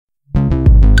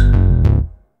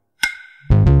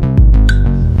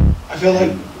feel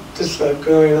like, just like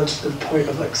going on to the point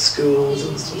of like schools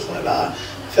and stuff like that,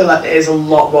 I feel like there is a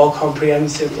lot more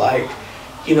comprehensive, like,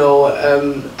 you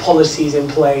know, policies in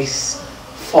place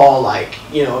for like,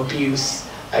 you know, abuse.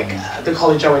 Like the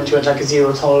college I went to had like a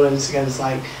zero tolerance against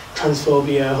like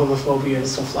transphobia, homophobia and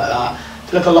stuff like that. I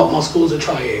feel like a lot more schools are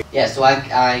trying. Yeah, so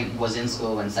I was in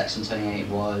school when Section 28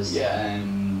 was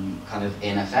kind of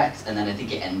in effect, and then I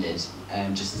think it ended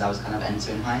just as I was kind of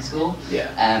entering high school.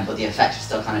 Yeah. But the effects were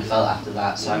still kind of felt after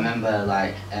that. So I remember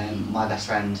like my best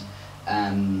friend,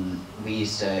 we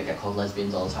used to get called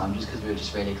lesbians all the time just because we were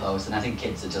just really close, and I think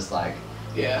kids are just like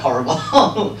horrible.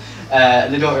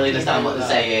 They don't really understand what they're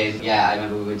saying. Yeah, I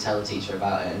remember we would tell the teacher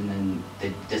about it, and then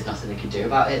there's nothing they could do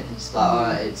about it. They're just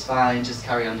like, oh, it's fine, just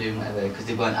carry on doing whatever, because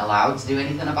they weren't allowed to do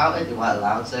anything about it. They weren't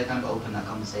allowed to kind of open that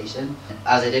conversation.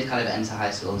 As I did kind of enter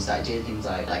high school and started doing things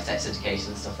like sex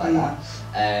education and stuff like that,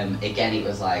 again it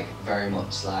was like very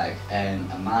much like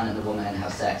a man and a woman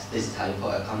have sex, this is how you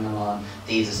put a condom on,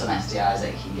 these are some STIs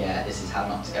that you can get, this is how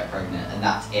not to get pregnant, and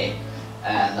that's it.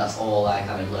 That's all I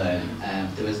kind of learned.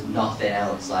 There was nothing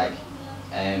else like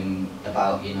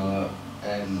about, you know,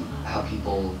 how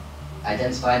people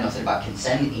identify, nothing about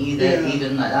consent either,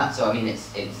 even like that. So I mean,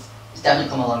 it's definitely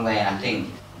come a long way, and I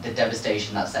think the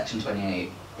devastation that Section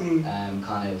 28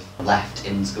 kind of left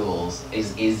in schools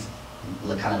is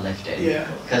kind of lifted.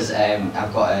 Because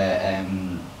I've got a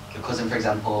cousin, for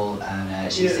example,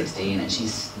 and she's 16, and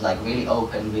she's like really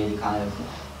open, really kind of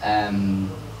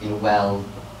you know, well.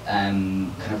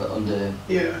 Kind of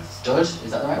understood,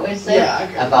 is that the right way to say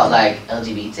it? About like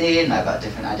LGBT and like, about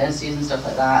different identities and stuff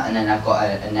like that. And then I've got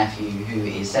a nephew who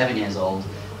is 7 years old,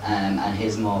 and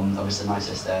his mum, obviously my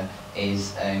sister,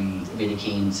 is really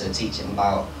keen to teach him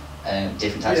about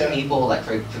different types of people. Like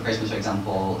for Christmas, for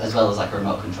example, as well as like a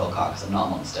remote control car, because I'm not a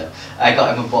monster, I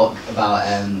got him a book about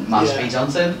Master P.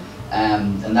 Johnson.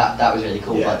 And that was really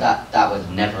cool, but that would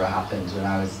never have happened when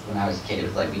I was a kid. It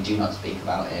was like, we do not speak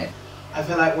about it. I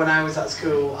feel like when I was at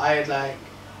school, I had like,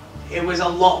 it was a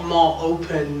lot more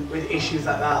open with issues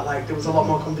like that. Like there was a lot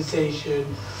more conversation.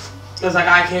 It was like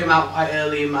I came out quite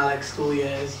early in my like school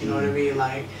years. You know what I mean?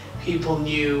 Like people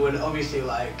knew, and obviously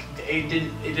like it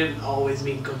didn't always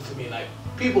mean good for me. Like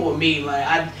people were mean. Like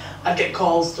I'd get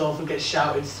called stuff, I'd get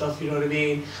shouted stuff. You know what I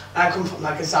mean? And I come from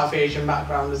like a South Asian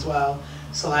background as well.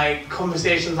 So like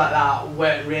conversations like that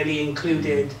weren't really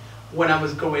included when I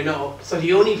was growing up. So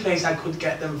the only place I could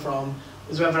get them from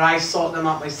was whether I sought them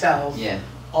out myself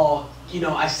or, you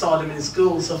know, I saw them in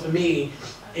school. So for me,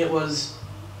 it was,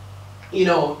 you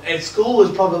know, at school was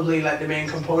probably like the main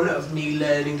component of me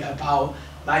learning about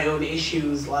my own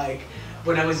issues. Like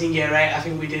when I was in year 8, I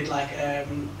think we did like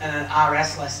an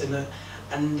RS lesson,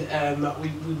 and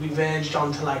we verged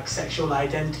onto like sexual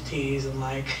identities, and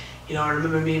like, you know, I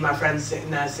remember me and my friends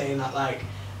sitting there saying that like,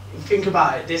 think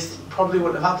about it, this probably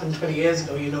wouldn't have happened 20 years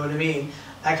ago, you know what I mean?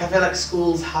 Like, I feel like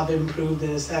schools have improved in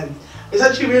a sense. It's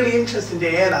actually really interesting to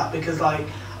hear that, because like,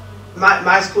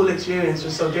 my school experience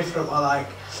was so different, where like,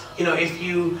 you know, if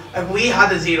you, like we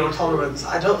had a zero tolerance,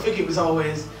 I don't think it was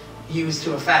always used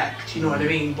to effect, you know what I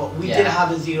mean? But we did have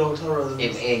a zero tolerance.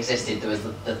 It existed, there was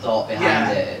the thought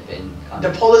behind it had been kind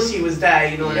of... The policy was there,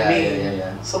 you know what I mean?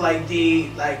 Yeah. So like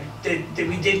we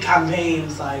did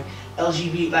campaigns like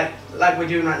LGBT, like we're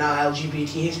doing right now, LGBT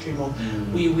History Month.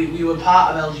 We were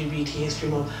part of LGBT History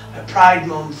Month, Pride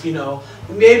Month, you know.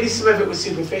 Maybe some of it was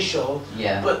superficial,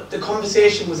 but the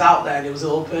conversation was out there and it was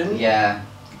open.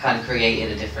 Kind of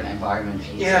created a different environment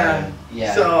for you.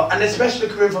 So, and especially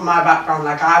coming from my background,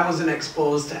 like I wasn't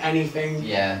exposed to anything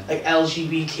like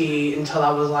LGBT until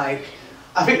I was like,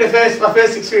 I think my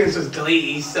first experience was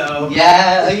Glee, so... So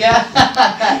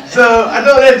I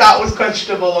don't know if that was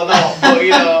questionable or not, but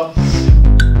you know,